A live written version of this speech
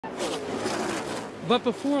But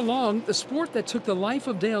before long, the sport that took the life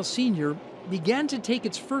of Dale Sr. began to take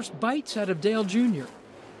its first bites out of Dale Jr.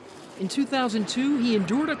 In 2002, he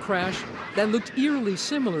endured a crash that looked eerily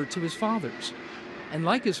similar to his father's, and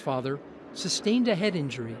like his father, sustained a head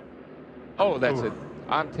injury. Oh, that's it.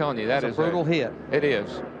 I'm telling you, that is a brutal hit. It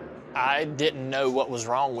is. I didn't know what was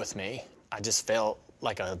wrong with me. I just felt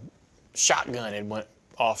like a shotgun had went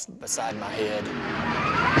off beside my head.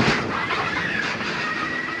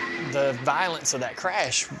 The violence of that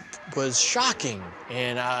crash was shocking,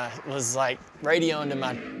 and I was like radioing to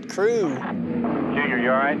my crew. Junior, you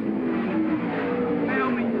all right?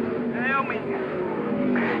 Help me! Help me!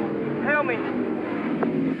 Help me!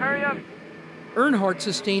 Hurry up! Earnhardt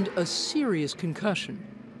sustained a serious concussion,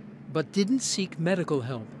 but didn't seek medical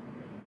help.